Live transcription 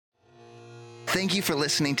Thank you for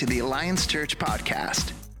listening to the Alliance Church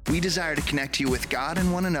podcast. We desire to connect you with God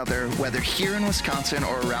and one another, whether here in Wisconsin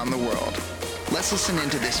or around the world. Let's listen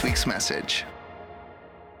into this week's message.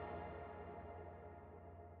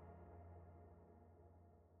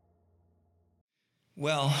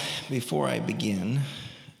 Well, before I begin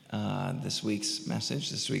this week's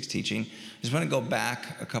message, this week's teaching, I just want to go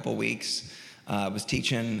back a couple weeks. I was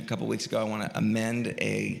teaching a couple weeks ago. I want to amend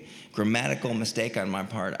a grammatical mistake on my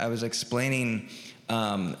part. I was explaining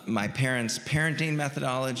my parents' parenting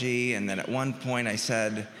methodology, and then at one point I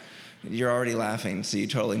said, you're already laughing, so you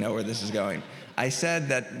totally know where this is going. I said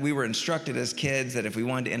that we were instructed as kids that if we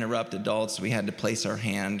wanted to interrupt adults, we had to place our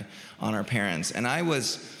hand on our parents. And I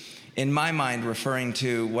was, in my mind, referring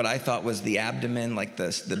to what I thought was the abdomen, like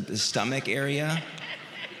the stomach area.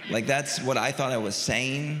 Like that's what I thought I was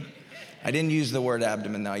saying. I didn't use the word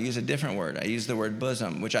abdomen, though. I used a different word. I used the word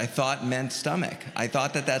bosom, which I thought meant stomach. I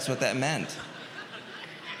thought that that's what that meant.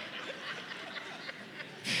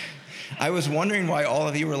 I was wondering why all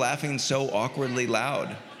of you were laughing so awkwardly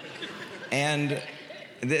loud. And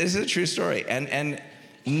this is a true story. And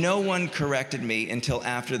no one corrected me until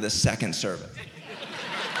after the second service.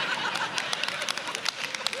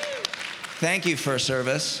 Thank you, First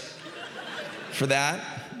Service, for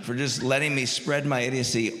that. For just letting me spread my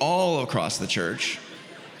idiocy all across the church.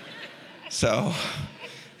 So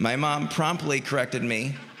my mom promptly corrected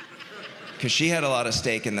me because she had a lot of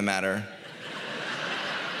stake in the matter.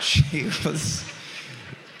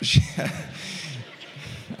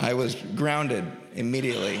 I was grounded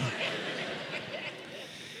immediately.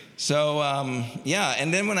 So,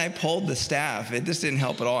 and then when I polled the staff, it just didn't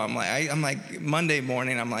help at all. I'm like Monday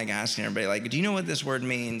morning, I'm like asking everybody, like, do you know what this word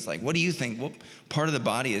means? Like, what do you think? What part of the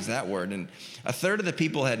body is that word? And a third of the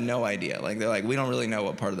people had no idea. Like, they're like, we don't really know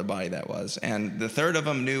what part of the body that was. And the third of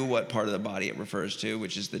them knew what part of the body it refers to,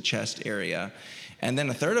 which is the chest area. And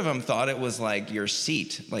then a third of them thought it was like your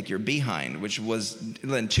seat, like your behind, which was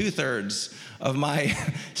then 2/3 of my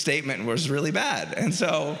statement was really bad. And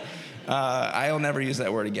so I'll never use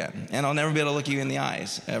that word again. And I'll never be able to look you in the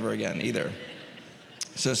eyes ever again either.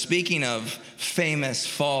 So speaking of famous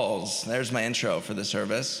falls, there's my intro for the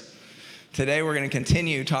service. Today we're going to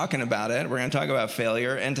continue talking about it. We're going to talk about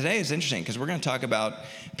failure. And today is interesting because we're going to talk about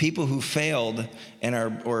people who failed and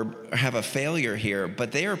or have a failure here,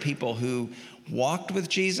 but they are people who walked with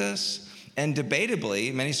Jesus and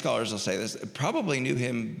debatably, many scholars will say this, probably knew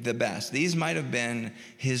him the best. These might have been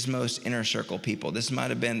his most inner circle people. This might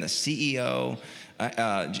have been the CEO.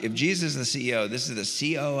 If Jesus is the CEO, this is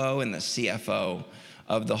the COO and the CFO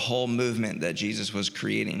of the whole movement that Jesus was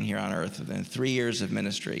creating here on earth within 3 years of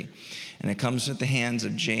ministry. And it comes at the hands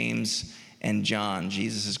of James and John,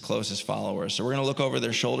 Jesus' closest followers. So we're going to look over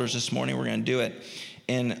their shoulders this morning. We're going to do it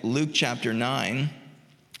in Luke chapter 9.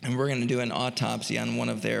 And we're going to do an autopsy on one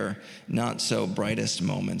of their not so brightest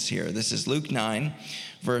moments here. This is Luke 9,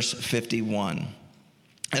 verse 51.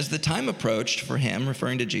 As the time approached for him,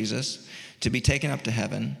 referring to Jesus, to be taken up to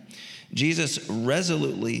heaven, Jesus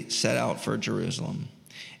resolutely set out for Jerusalem.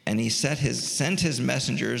 And he sent his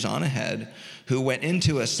messengers on ahead, who went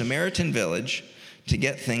into a Samaritan village to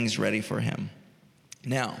get things ready for him.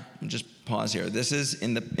 Now, just pause here. This is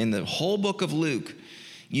in the whole book of Luke.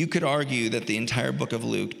 You could argue that the entire book of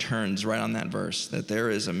Luke turns right on that verse, that there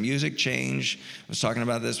is a music change. I was talking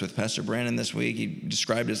about this with Pastor Brian this week. He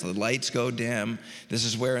described it as the lights go dim. This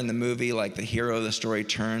is where in the movie, like the hero of the story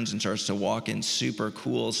turns and starts to walk in super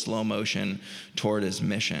cool slow motion toward his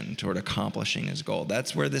mission, toward accomplishing his goal.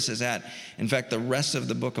 That's where this is at. In fact, the rest of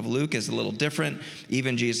the book of Luke is a little different.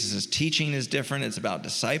 Even Jesus' teaching is different. It's about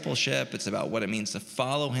discipleship. It's about what it means to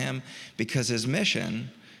follow him, because his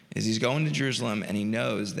mission is he's going to Jerusalem, and he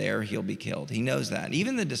knows there he'll be killed. He knows that.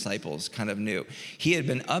 Even the disciples kind of knew. He had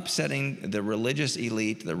been upsetting the religious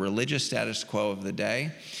elite, the religious status quo of the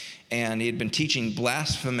day, and he had been teaching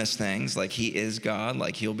blasphemous things like he is God,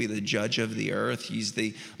 like he'll be the judge of the earth. He's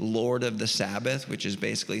the Lord of the Sabbath, which is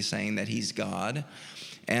basically saying that he's God.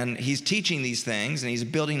 And he's teaching these things, and he's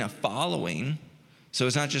building a following. So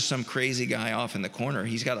it's not just some crazy guy off in the corner.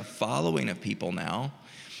 He's got a following of people now.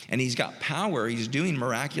 And he's got power. He's doing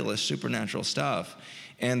miraculous supernatural stuff.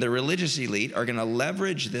 And the religious elite are going to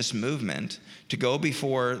leverage this movement to go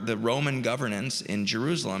before the Roman governance in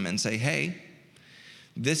Jerusalem and say, hey,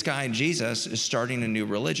 this guy Jesus is starting a new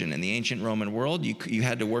religion. In the ancient Roman world, you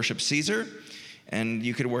had to worship Caesar, and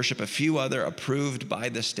you could worship a few other approved by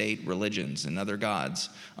the state religions and other gods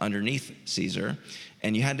underneath Caesar.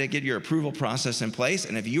 And you had to get your approval process in place.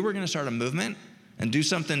 And if you were going to start a movement and do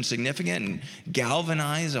something significant and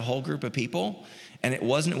galvanize a whole group of people, and it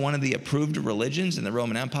wasn't one of the approved religions in the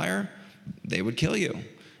Roman Empire, they would kill you.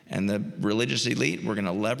 And the religious elite were going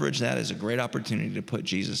to leverage that as a great opportunity to put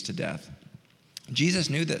Jesus to death. Jesus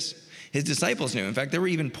knew this. His disciples knew. In fact, there were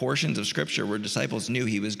even portions of Scripture where disciples knew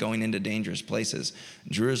he was going into dangerous places.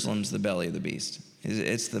 Jerusalem's the belly of the beast.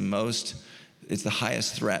 It's the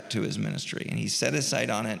highest threat to his ministry. And he set his sight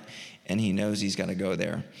on it, and he knows he's got to go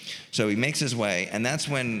there. So he makes his way, and that's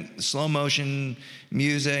when slow motion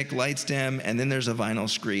music, lights dim, and then there's a vinyl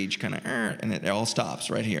screech, kind of, and it all stops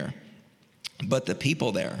right here. But the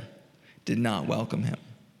people there did not welcome him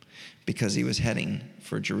because he was heading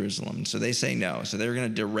for Jerusalem. So they say no. So they're going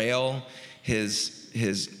to derail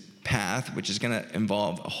his path, which is going to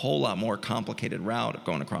involve a whole lot more complicated route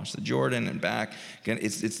going across the Jordan and back. Again,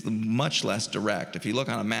 it's much less direct. If you look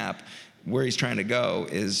on a map, where he's trying to go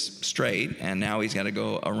is straight, and now he's got to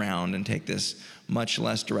go around and take this much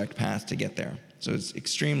less direct path to get there. So it's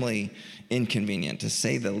extremely inconvenient, to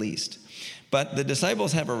say the least. But the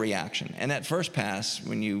disciples have a reaction. And at first pass,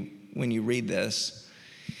 when you read this,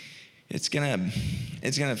 it's gonna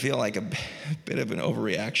feel like a bit of an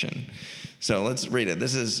overreaction. So let's read it.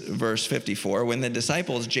 This is verse 54. When the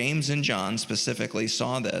disciples, James and John specifically,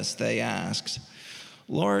 saw this, they asked,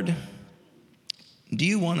 "Lord, do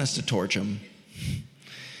you want us to torch them?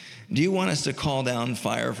 Do you want us to call down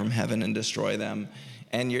fire from heaven and destroy them?"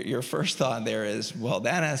 And your first thought there is, well,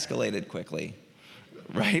 that escalated quickly,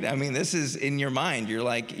 right? I mean, this is in your mind.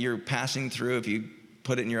 You're passing through, if you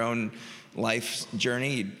put it in your own life's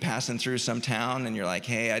journey, you're passing through some town and you're like,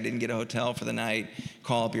 hey, I didn't get a hotel for the night.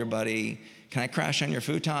 Call up your buddy. Can I crash on your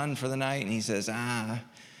futon for the night? And he says,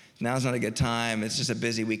 now's not a good time. It's just a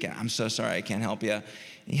busy weekend. I'm so sorry, I can't help you.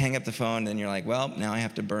 You hang up the phone and you're like, well, now I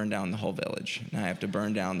have to burn down the whole village. Now I have to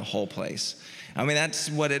burn down the whole place. I mean, that's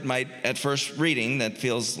what it might, at first reading, that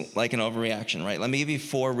feels like an overreaction, right? Let me give you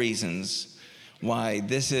 4 reasons why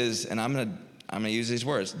this is, and I'm gonna use these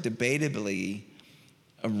words, debatably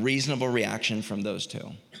a reasonable reaction from those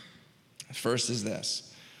two. First is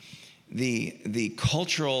this: the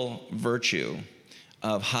cultural virtue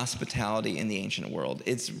of hospitality in the ancient world.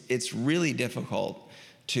 It's really difficult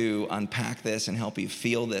to unpack this and help you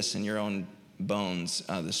feel this in your own bones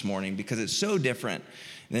this morning, because it's so different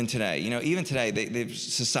than today. You know, even today,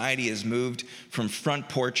 society has moved from front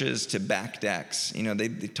porches to back decks. You know, they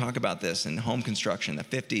talk about this in home construction, the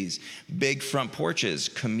 50s, big front porches,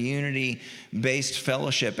 community-based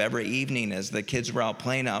fellowship every evening as the kids were out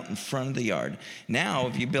playing out in front of the yard. Now,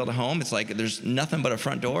 if you build a home, it's like there's nothing but a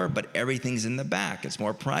front door, but everything's in the back. It's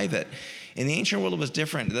more private. In the ancient world, it was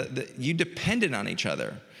different. You depended on each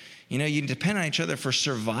other. You know, you depend on each other for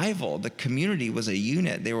survival. The community was a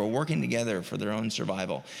unit. They were working together for their own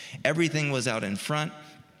survival. Everything was out in front,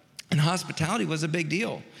 and hospitality was a big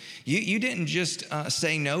deal. You didn't just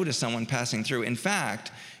say no to someone passing through. In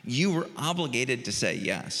fact, you were obligated to say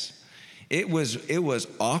yes. It was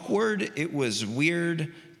awkward. It was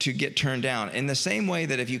weird to get turned down. In the same way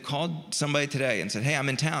that if you called somebody today and said, hey, I'm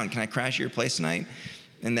in town, can I crash at your place tonight?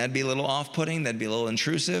 And that'd be a little off-putting, that'd be a little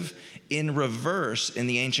intrusive. In reverse, in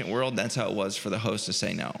the ancient world, that's how it was for the host to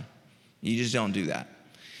say no. You just don't do that.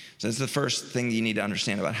 So that's the first thing you need to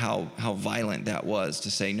understand about how violent that was,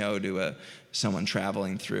 to say no to someone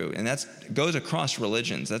traveling through. And that goes across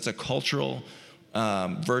religions. That's a cultural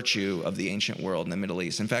virtue of the ancient world in the Middle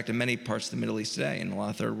East. In fact, in many parts of the Middle East today, in a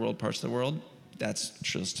lot of third world parts of the world, that's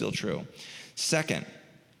still true. Second,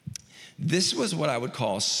 this was what I would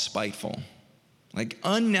call spiteful. Like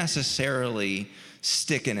unnecessarily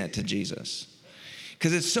sticking it to Jesus,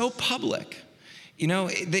 because it's so public. You know,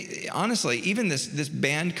 honestly, even this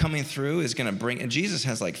band coming through is going to bring, and Jesus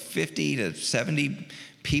has like 50 to 70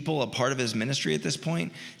 people a part of his ministry at this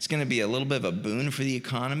point. It's going to be a little bit of a boon for the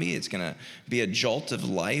economy. It's going to be a jolt of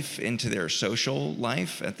life into their social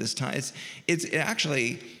life at this time.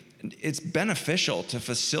 It's beneficial to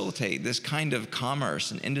facilitate this kind of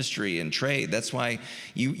commerce and industry and trade. That's why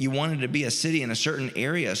you wanted to be a city in a certain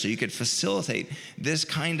area so you could facilitate this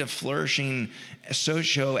kind of flourishing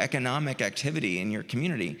socio-economic activity in your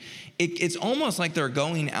community. It's almost like they're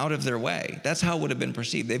going out of their way. That's how it would have been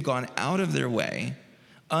perceived. They've gone out of their way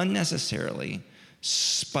unnecessarily,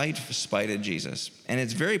 spited Jesus. And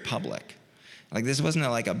it's very public. Like this wasn't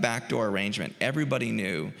like a backdoor arrangement. Everybody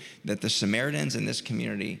knew that the Samaritans in this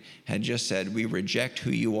community had just said, we reject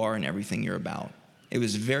who you are and everything you're about. It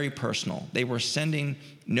was very personal. They were sending,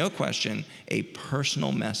 no question, a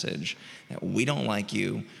personal message that we don't like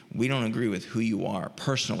you. We don't agree with who you are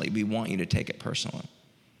personally. We want you to take it personally.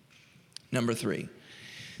 Number 3,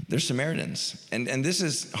 they're Samaritans. And this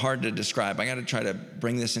is hard to describe. I got to try to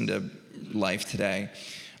bring this into life today.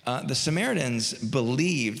 The Samaritans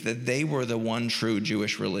believed that they were the one true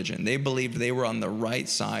Jewish religion. They believed they were on the right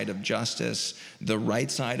side of justice, the right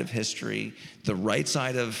side of history, the right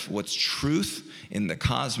side of what's truth in the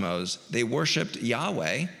cosmos. They worshiped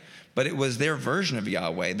Yahweh, but it was their version of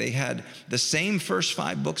Yahweh. They had the same first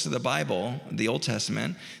 5 books of the Bible, the Old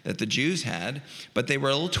Testament, that the Jews had, but they were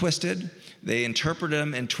a little twisted. They interpreted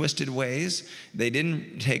them in twisted ways. They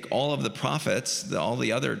didn't take all of the prophets, all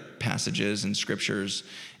the other passages and scriptures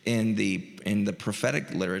in the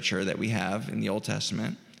prophetic literature that we have in the Old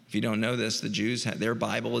Testament. If you don't know this, the Jews, their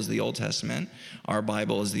Bible is the Old Testament. Our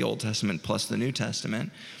Bible is the Old Testament plus the New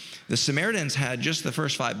Testament. The Samaritans had just the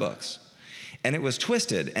first 5 books. And it was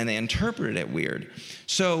twisted, and they interpreted it weird.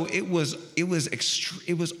 So it was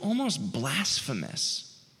almost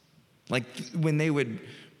blasphemous. Like when they would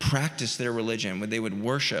practice their religion, when they would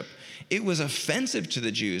worship, it was offensive to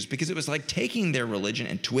the Jews because it was like taking their religion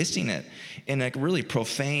and twisting it in a really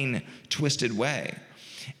profane, twisted way.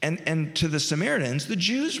 And to the Samaritans, the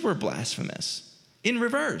Jews were blasphemous in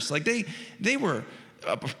reverse. Like they were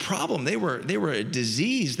a problem. They were a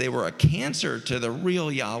disease. They were a cancer to the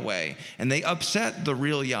real Yahweh. And they upset the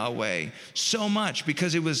real Yahweh so much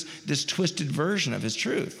because it was this twisted version of his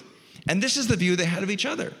truth. And this is the view they had of each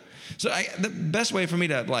other. So the best way for me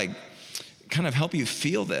to kind of help you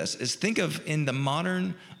feel this is think of in the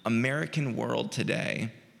modern American world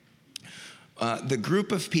today, the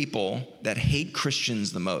group of people that hate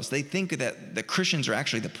Christians the most. They think that the Christians are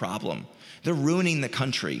actually the problem. They're ruining the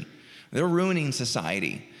country. They're ruining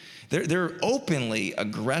society. They're openly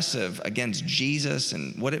aggressive against Jesus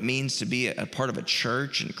and what it means to be a part of a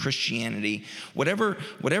church and Christianity. Whatever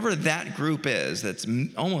that group is that's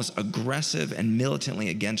almost aggressive and militantly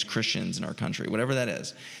against Christians in our country, whatever that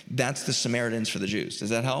is, that's the Samaritans for the Jews. Does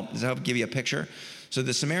that help? Does that help give you a picture? So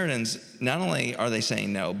the Samaritans, not only are they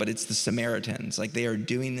saying no, but it's the Samaritans. Like they are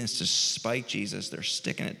doing this to spite Jesus. They're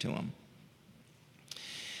sticking it to him.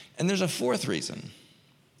 And there's a fourth reason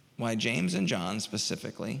why James and John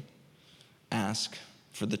specifically ask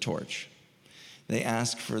for the torch. They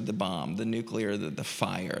ask for the bomb, the nuclear, the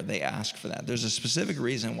fire. They ask for that. There's a specific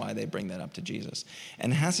reason why they bring that up to Jesus.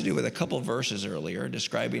 And it has to do with a couple verses earlier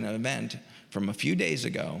describing an event from a few days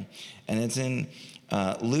ago. And it's in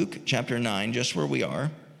Luke chapter 9, just where we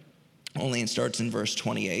are. Only it starts in verse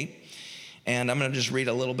 28. And I'm going to just read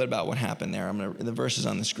a little bit about what happened there. The verse is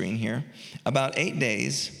on the screen here. About 8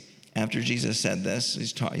 days after Jesus said this,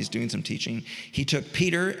 he's doing some teaching, he took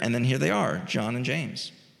Peter, and then here they are, John and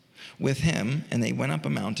James, with him, and they went up a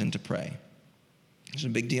mountain to pray. It's a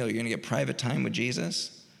big deal. You're going to get private time with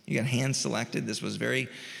Jesus. You got hand selected.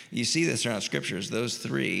 You see this throughout scriptures. Those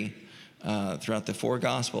 3, throughout the 4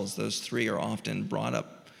 Gospels, those 3 are often brought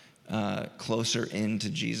up closer into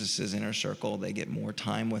Jesus' inner circle. They get more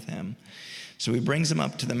time with him. So he brings them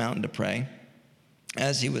up to the mountain to pray.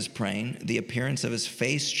 As he was praying, the appearance of his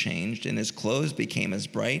face changed, and his clothes became as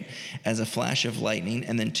bright as a flash of lightning.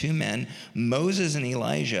 And then 2 men, Moses and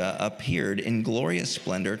Elijah, appeared in glorious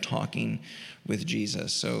splendor talking with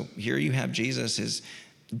Jesus. So here you have Jesus. His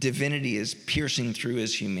divinity is piercing through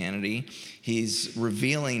his humanity. He's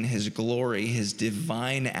revealing his glory, his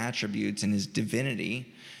divine attributes, and his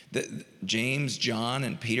divinity. James, John,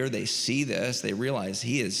 and Peter, they see this. They realize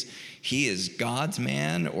he is God's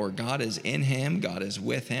man, or God is in him, God is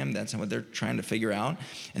with him. That's what they're trying to figure out.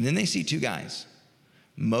 And then they see 2 guys,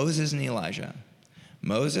 Moses and Elijah.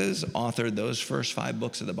 Moses authored those first 5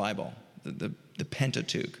 books of the Bible, the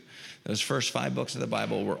Pentateuch. Those first 5 books of the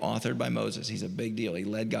Bible were authored by Moses. He's a big deal. He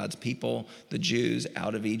led God's people, the Jews,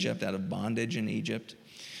 out of Egypt, out of bondage in Egypt.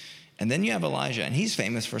 And then you have Elijah, and he's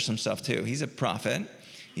famous for some stuff too. He's a prophet.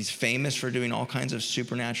 He's famous for doing all kinds of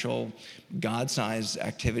supernatural, God-sized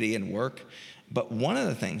activity and work. But one of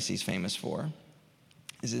the things he's famous for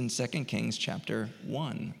is in 2 Kings chapter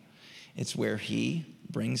 1. It's where he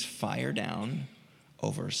brings fire down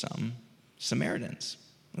over some Samaritans.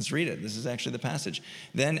 Let's read it. This is actually the passage.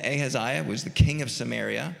 Then Ahaziah, was the king of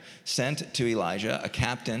Samaria, sent to Elijah a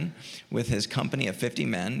captain with his company of 50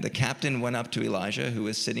 men. The captain went up to Elijah, who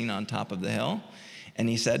was sitting on top of the hill. And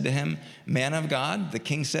he said to him, "Man of God, the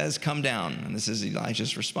king says, come down." And this is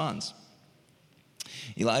Elijah's response.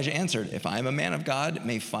 Elijah answered, "If I am a man of God,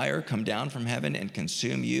 may fire come down from heaven and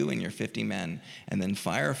consume you and your 50 men. And then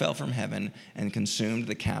fire fell from heaven and consumed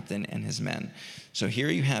the captain and his men. So here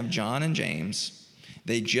you have John and James.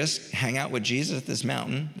 They just hang out with Jesus at this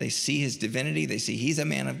mountain. They see his divinity. They see he's a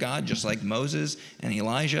man of God, just like Moses and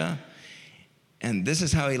Elijah. And this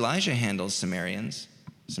is how Elijah handles Samaritans.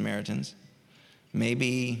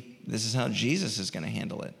 Maybe this is how Jesus is going to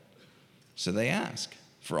handle it. So they ask,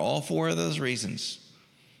 for all 4 of those reasons,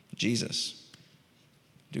 Jesus,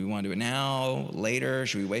 Do we want to do it now, later?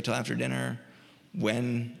 Should we wait till after dinner?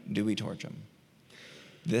 When do we torch him?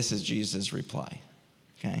 This is Jesus' reply,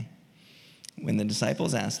 okay? When the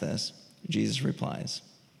disciples asked this, Jesus replies.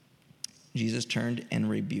 Jesus turned and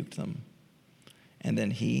rebuked them. And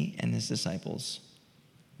then he and his disciples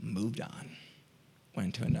moved on,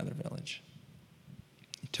 went to another village.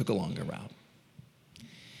 Took a longer route.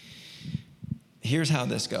 Here's how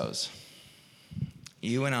this goes.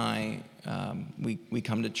 You and I, we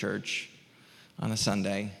come to church on a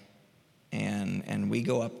Sunday, and we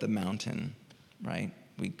go up the mountain, right?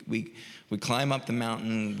 We climb up the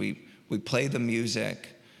mountain, we play the music,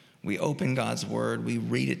 we open God's word, we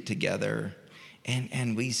read it together,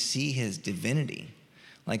 and we see his divinity.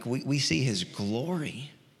 Like we see his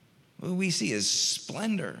glory. We see his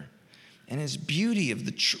splendor and his beauty of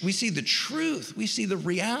we see the truth. We see the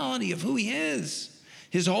reality of who he is,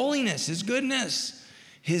 his holiness, his goodness,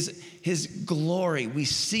 his glory. We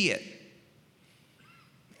see it.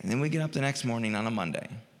 And then we get up the next morning on a Monday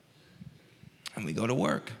and we go to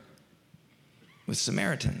work with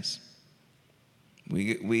Samaritans.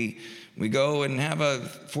 We go and have a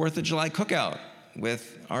 4th of July cookout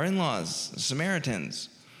with our in-laws, Samaritans,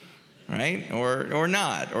 right? Or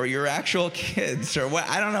not, or your actual kids, or what,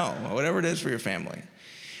 I don't know, whatever it is for your family.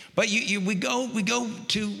 But we go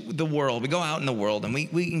to the world, we go out in the world, and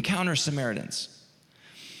we encounter Samaritans.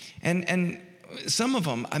 And some of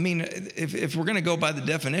them, I mean, if we're going to go by the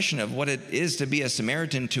definition of what it is to be a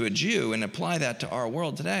Samaritan to a Jew and apply that to our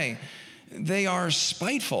world today, they are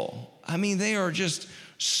spiteful. I mean, they are just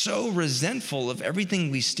so resentful of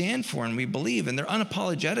everything we stand for and we believe, and they're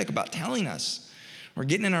unapologetic about telling us or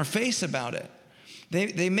getting in our face about it.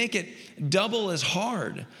 They make it double as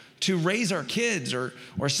hard to raise our kids or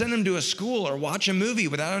send them to a school or watch a movie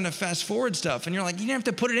without having to fast forward stuff. And you're like, you didn't have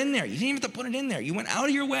to put it in there. You didn't even have to put it in there. You went out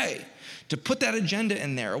of your way to put that agenda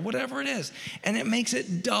in there or whatever it is. And it makes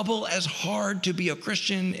it double as hard to be a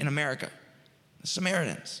Christian in America. The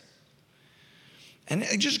Samaritans. And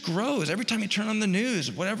it just grows every time you turn on the news,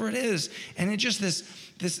 whatever it is. And it just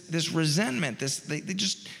this resentment, they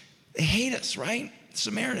hate us, right?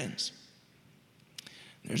 Samaritans.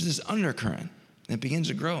 There's this undercurrent that begins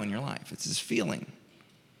to grow in your life. It's this feeling.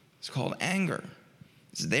 It's called anger.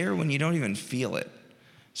 It's there when you don't even feel it.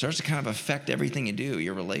 It starts to kind of affect everything you do,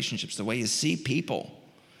 your relationships, the way you see people,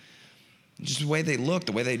 just the way they look,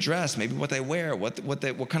 the way they dress, maybe what they wear, what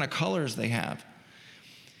kind of colors they have.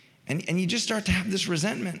 And you just start to have this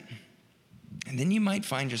resentment. And then you might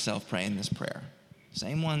find yourself praying this prayer.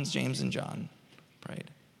 Same ones James and John prayed.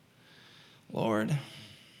 Lord,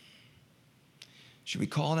 should we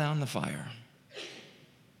call down the fire?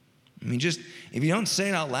 I mean, just, if you don't say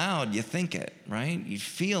it out loud, you think it, right? You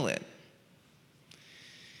feel it.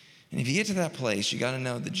 And if you get to that place, you got to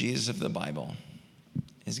know that Jesus of the Bible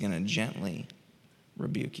is going to gently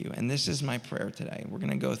rebuke you. And this is my prayer today. We're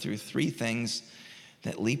going to go through 3 things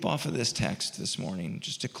that leap off of this text this morning.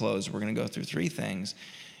 Just to close, we're going to go through 3 things.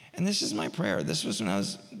 And this is my prayer. This was when I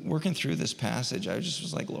was working through this passage. I just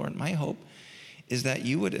was like, Lord, my hope is that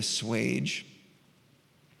you would assuage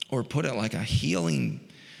or put it like a healing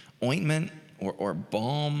ointment or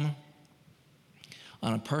balm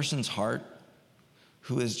on a person's heart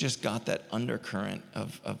who has just got that undercurrent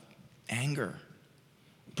of anger.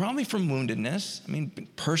 Probably from woundedness. I mean,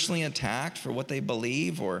 personally attacked for what they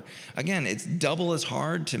believe, or again, it's double as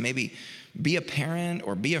hard to maybe be a parent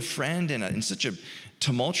or be a friend in such a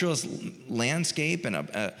tumultuous landscape and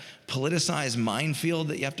a politicized minefield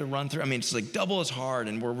that you have to run through. I mean, it's like double as hard,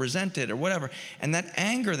 and we're resented or whatever. And that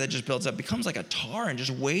anger that just builds up becomes like a tar and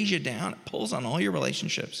just weighs you down. It pulls on all your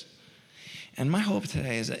relationships. And my hope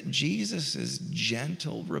today is that Jesus'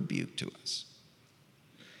 gentle rebuke to us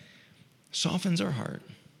softens our heart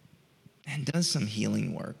and does some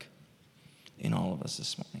healing work in all of us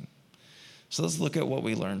this morning. So let's look at what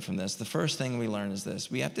we learned from this. The first thing we learn is this.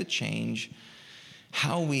 We have to change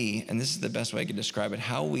how we, and this is the best way I could describe it,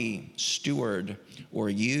 how we steward or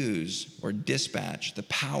use or dispatch the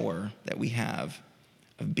power that we have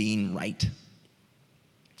of being right.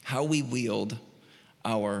 How we wield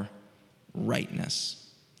our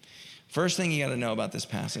rightness. First thing you got to know about this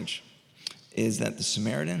passage is that the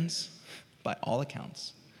Samaritans, by all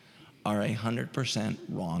accounts, are 100%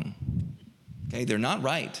 wrong. Okay, they're not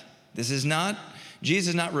right. Jesus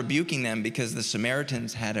is not rebuking them because the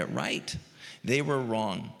Samaritans had it right. They were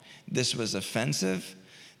wrong. This was offensive.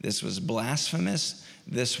 This was blasphemous.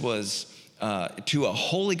 This was to a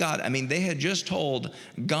holy God. I mean, they had just told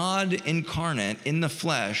God incarnate in the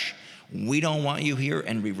flesh, we don't want you here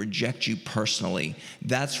and we reject you personally.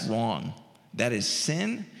 That's wrong. That is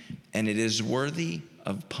sin, and it is worthy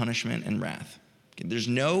of punishment and wrath. There's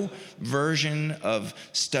no version of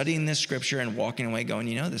studying this scripture and walking away going,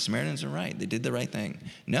 the Samaritans are right. They did the right thing.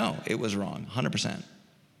 No, it was wrong, 100%.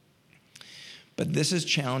 But this is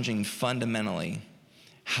challenging fundamentally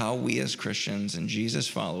how we as Christians and Jesus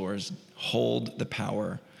followers hold the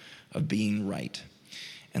power of being right.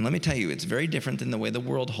 And let me tell you, it's very different than the way the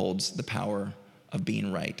world holds the power of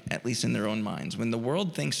being right, at least in their own minds. When the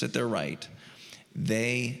world thinks that they're right,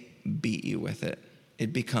 they beat you with it.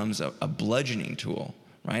 It becomes a bludgeoning tool,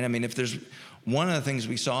 right? I mean, if there's one of the things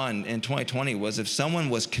we saw in 2020 was if someone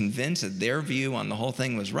was convinced that their view on the whole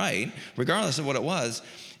thing was right, regardless of what it was,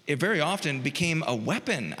 it very often became a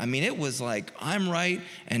weapon. I mean, it was like, I'm right,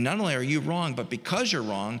 and not only are you wrong, but because you're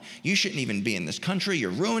wrong, you shouldn't even be in this country, you're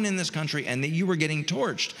ruining this country, and that you were getting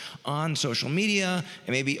torched on social media,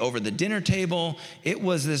 and maybe over the dinner table. It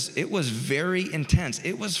was very intense.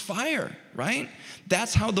 It was fire, right?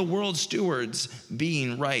 That's how the world stewards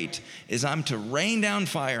being right, is I'm to rain down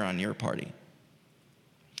fire on your party.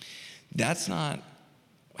 That's not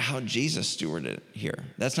how Jesus stewarded it here.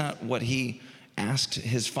 That's not what he asked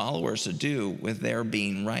his followers to do with their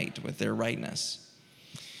being right, with their rightness.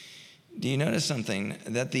 Do you notice something?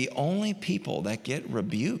 That the only people that get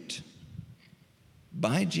rebuked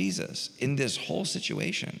by Jesus in this whole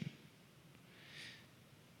situation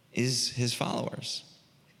is his followers.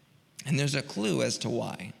 And there's a clue as to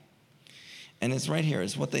why. And it's right here.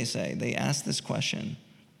 It's what they say. They ask this question.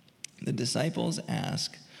 The disciples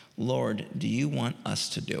ask, Lord, do you want us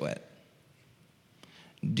to do it?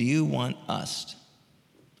 Do you want us,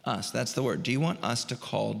 that's the word, do you want us to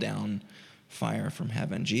call down fire from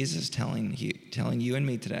heaven? Jesus is telling you and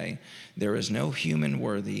me today, there is no human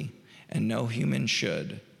worthy and no human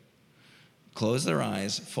should close their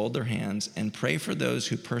eyes, fold their hands, and pray for those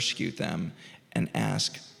who persecute them and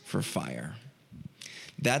ask for fire.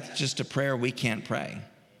 That's just a prayer we can't pray.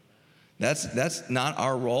 That's not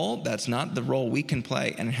our role. That's not the role we can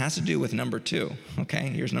play. And it has to do with number 2, okay?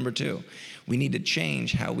 Here's number 2. We need to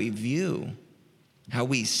change how we view, how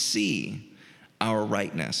we see our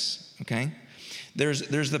rightness, okay?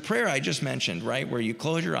 There's the prayer I just mentioned, right? Where you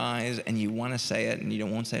close your eyes and you want to say it, and you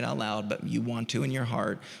won't say it out loud, but you want to in your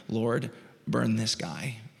heart. Lord, burn this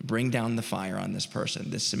guy. Bring down the fire on this person,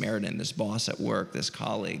 this Samaritan, this boss at work, this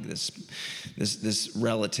colleague, this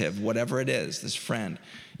relative, whatever it is, this friend.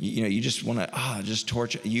 You just want to just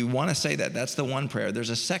torture. You want to say that. That's the one prayer. There's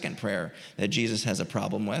a second prayer that Jesus has a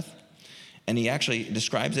problem with, and he actually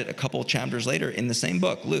describes it a couple chapters later in the same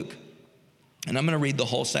book, Luke. And I'm going to read the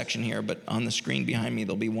whole section here, but on the screen behind me,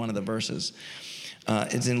 there'll be one of the verses.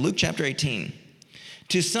 It's in Luke chapter 18.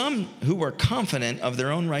 To some who were confident of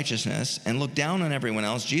their own righteousness and looked down on everyone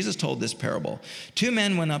else, Jesus told this parable. 2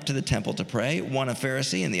 men went up to the temple to pray, one a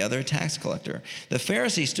Pharisee and the other a tax collector. The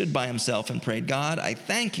Pharisee stood by himself and prayed, God, I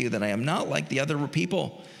thank you that I am not like the other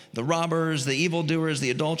people, the robbers, the evildoers,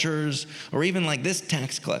 the adulterers, or even like this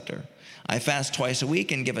tax collector. I fast twice a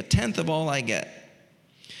week and give a tenth of all I get.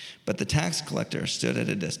 But the tax collector stood at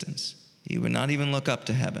a distance. He would not even look up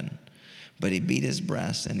to heaven. But he beat his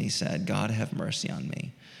breast and he said, God, have mercy on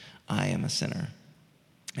me. I am a sinner.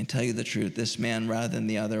 I tell you the truth, this man, rather than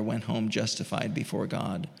the other, went home justified before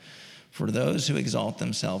God. For those who exalt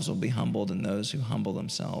themselves will be humbled, and those who humble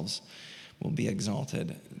themselves will be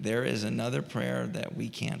exalted. There is another prayer that we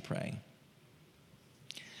can't pray.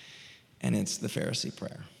 And it's the Pharisee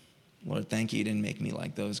prayer. Lord, thank you, you didn't make me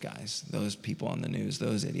like those guys, those people on the news,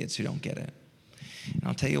 those idiots who don't get it. And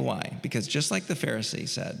I'll tell you why. Because just like the Pharisee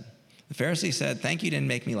said, thank you, you didn't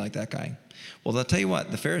make me like that guy. Well, I'll tell you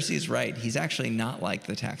what, the Pharisee is right. He's actually not like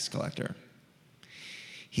the tax collector.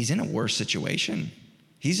 He's in a worse situation.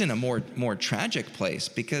 He's in a more tragic place,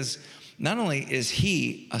 because not only is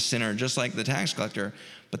he a sinner just like the tax collector,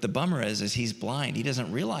 but the bummer is he's blind. He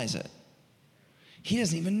doesn't realize it. He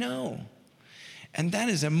doesn't even know. And that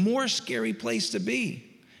is a more scary place to be.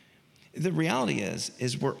 The reality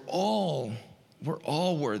is we're all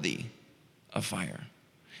worthy of fire.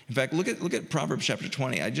 In fact, look at Proverbs chapter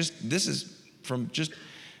 20. This is from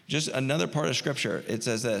just another part of scripture. It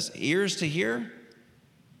says this: ears to hear,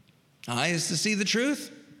 eyes to see the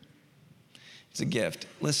truth. It's a gift.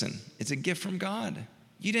 Listen, it's a gift from God.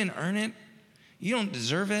 You didn't earn it. You don't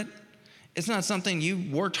deserve it. It's not something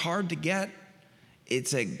you worked hard to get.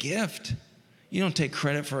 It's a gift. You don't take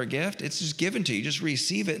credit for a gift. It's just given to you. You just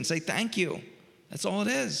receive it and say thank you. That's all it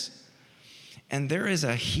is. And there is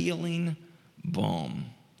a healing balm.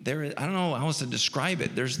 I don't know how else to describe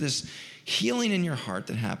it. There's this healing in your heart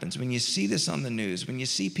that happens when you see this on the news, when you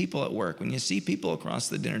see people at work, when you see people across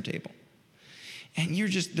the dinner table. And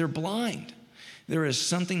they're blind. There is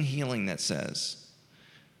something healing that says,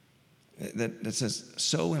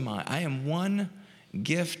 so am I. I am one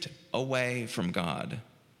gift away from God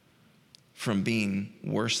from being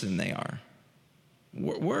worse than they are,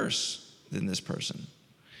 worse than this person.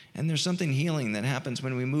 And there's something healing that happens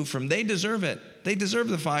when we move from they deserve it, they deserve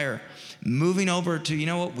the fire, moving over to, you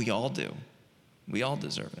know what, we all do. We all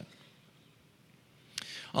deserve it.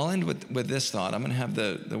 I'll end with this thought. I'm going to have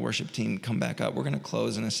the worship team come back up. We're going to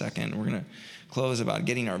close in a second. We're going to close about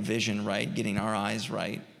getting our vision right, getting our eyes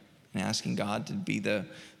right, and asking God to be the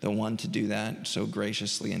one to do that so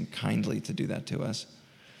graciously and kindly to do that to us.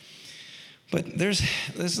 But this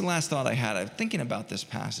is the last thought I had. I'm thinking about this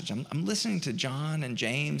passage. I'm listening to John and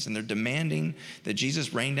James, and they're demanding that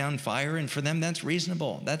Jesus rain down fire, and for them, that's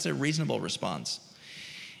reasonable. That's a reasonable response.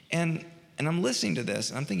 And I'm listening to this,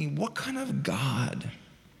 and I'm thinking, what kind of God?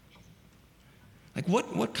 Like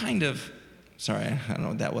what kind of, sorry, I don't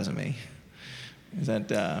know, that wasn't me. Is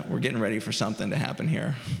that, we're getting ready for something to happen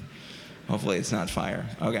here. Hopefully it's not fire.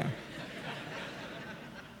 Okay.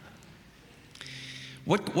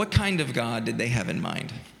 What kind of God did they have in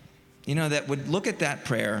mind? You know, that would look at that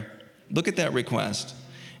prayer, look at that request,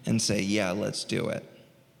 and say, yeah, let's do it.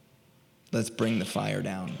 Let's bring the fire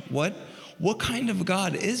down. What kind of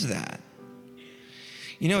God is that?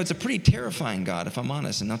 You know, it's a pretty terrifying God, if I'm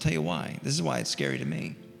honest, and I'll tell you why. This is why it's scary to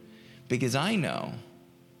me. Because I know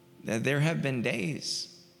that there have been days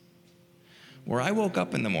where I woke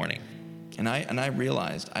up in the morning, and I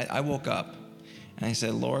realized, I woke up, and I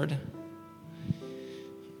said, Lord,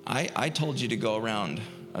 I told you to go around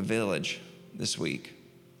a village this week.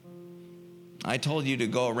 I told you to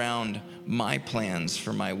go around my plans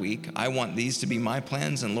for my week. I want these to be my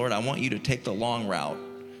plans, and Lord, I want you to take the long route.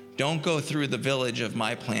 Don't go through the village of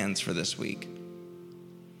my plans for this week.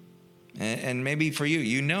 And maybe for you,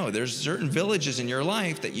 you know, there's certain villages in your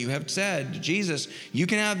life that you have said, Jesus, you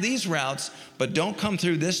can have these routes, but don't come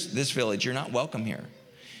through this village. You're not welcome here.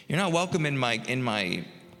 You're not welcome in my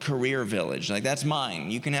career village. Like, that's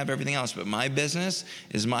mine. You can have everything else, but my business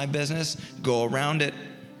is my business. Go around it.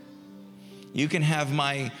 You can have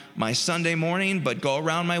my Sunday morning, but go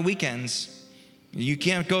around my weekends. You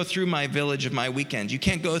can't go through my village of my weekends. You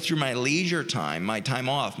can't go through my leisure time, my time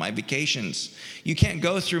off, my vacations. You can't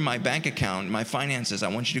go through my bank account, my finances. I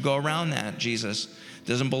want you to go around that, Jesus. It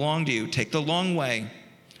doesn't belong to you. Take the long way.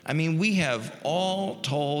 I mean, we have all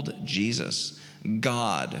told Jesus,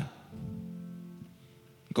 God,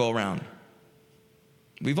 go around.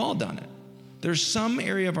 We've all done it. There's some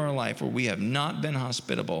area of our life where we have not been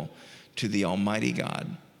hospitable to the Almighty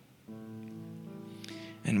God.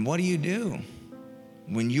 And what do?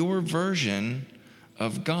 When your version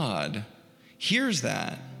of God hears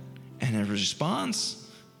that, and a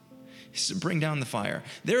response is to bring down the fire.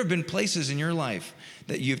 There have been places in your life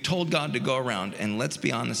that you've told God to go around, and let's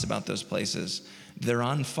be honest about those places. They're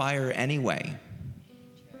on fire anyway.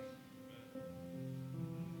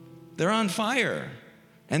 They're on fire,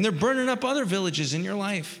 and they're burning up other villages in your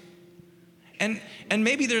life. And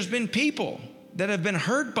maybe there's been people that have been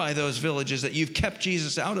hurt by those villages that you've kept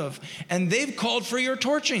Jesus out of, and they've called for your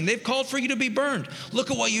torching. They've called for you to be burned. Look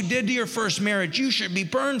at what you did to your first marriage. You should be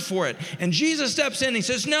burned for it. And Jesus steps in. He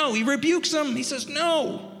says, no. He rebukes them. He says,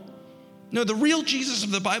 no. No, the real Jesus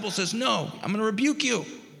of the Bible says, no, I'm going to rebuke you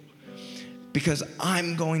because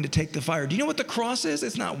I'm going to take the fire. Do you know what the cross is?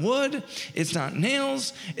 It's not wood. It's not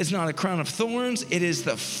nails. It's not a crown of thorns. It is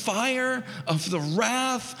the fire of the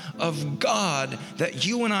wrath of God that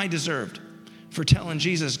you and I deserved for telling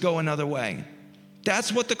Jesus, go another way.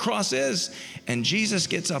 That's what the cross is. And Jesus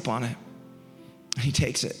gets up on it. He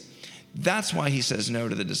takes it. That's why he says no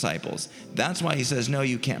to the disciples. That's why he says, no,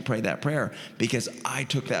 you can't pray that prayer, because I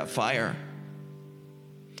took that fire.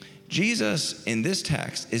 Jesus, in this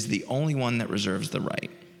text, is the only one that reserves the right.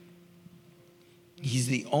 He's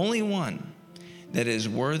the only one that is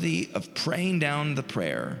worthy of praying down the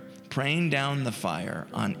prayer, praying down the fire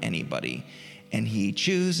on anybody. And he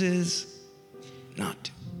chooses not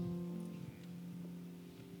to.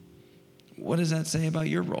 What does that say about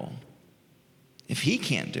your role? If he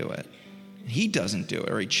can't do it, he doesn't do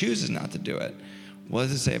it, or he chooses not to do it, what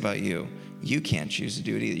does it say about you? You can't choose to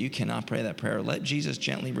do it either. You cannot pray that prayer. Let Jesus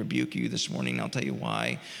gently rebuke you this morning. I'll tell you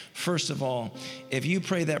why. First of all, if you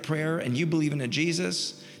pray that prayer and you believe in a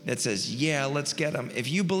Jesus that says, yeah, let's get him. If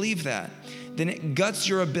you believe that, then it guts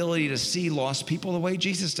your ability to see lost people the way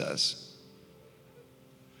Jesus does.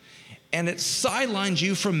 And it sidelines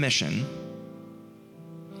you from mission,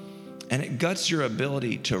 and it guts your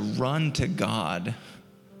ability to run to God,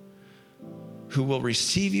 who will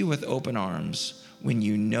receive you with open arms when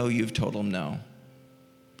you know you've told him no.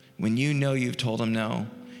 When you know you've told him no,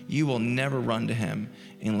 you will never run to him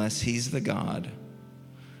unless he's the God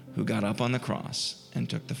who got up on the cross and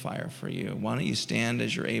took the fire for you. Why don't you stand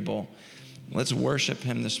as you're able? Let's worship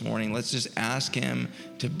him this morning. Let's just ask him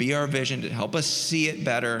to be our vision, to help us see it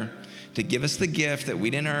better, to give us the gift that we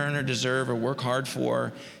didn't earn or deserve or work hard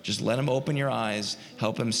for. Just let him open your eyes.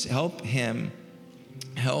 Help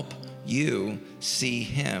you see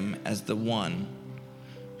him as the one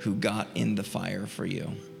who got in the fire for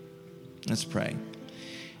you. Let's pray.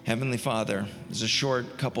 Heavenly Father, there's a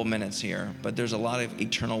short couple minutes here, but there's a lot of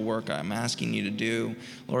eternal work I'm asking you to do.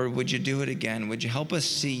 Lord, would you do it again? Would you help us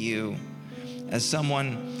see you as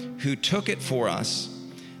someone who took it for us,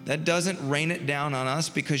 that doesn't rain it down on us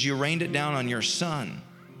because you rained it down on your Son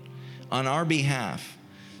on our behalf.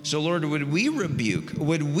 So Lord, would we rebuke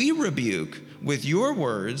with your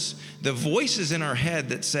words the voices in our head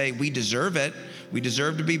that say we deserve it, we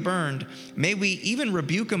deserve to be burned. May we even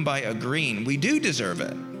rebuke them by agreeing we do deserve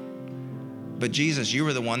it. But Jesus, you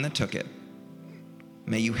were the one that took it.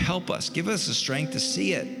 May you help us. Give us the strength to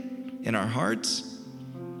see it in our hearts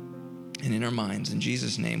and in our minds. In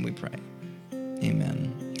Jesus' name we pray.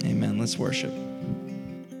 Amen. Amen. Let's worship.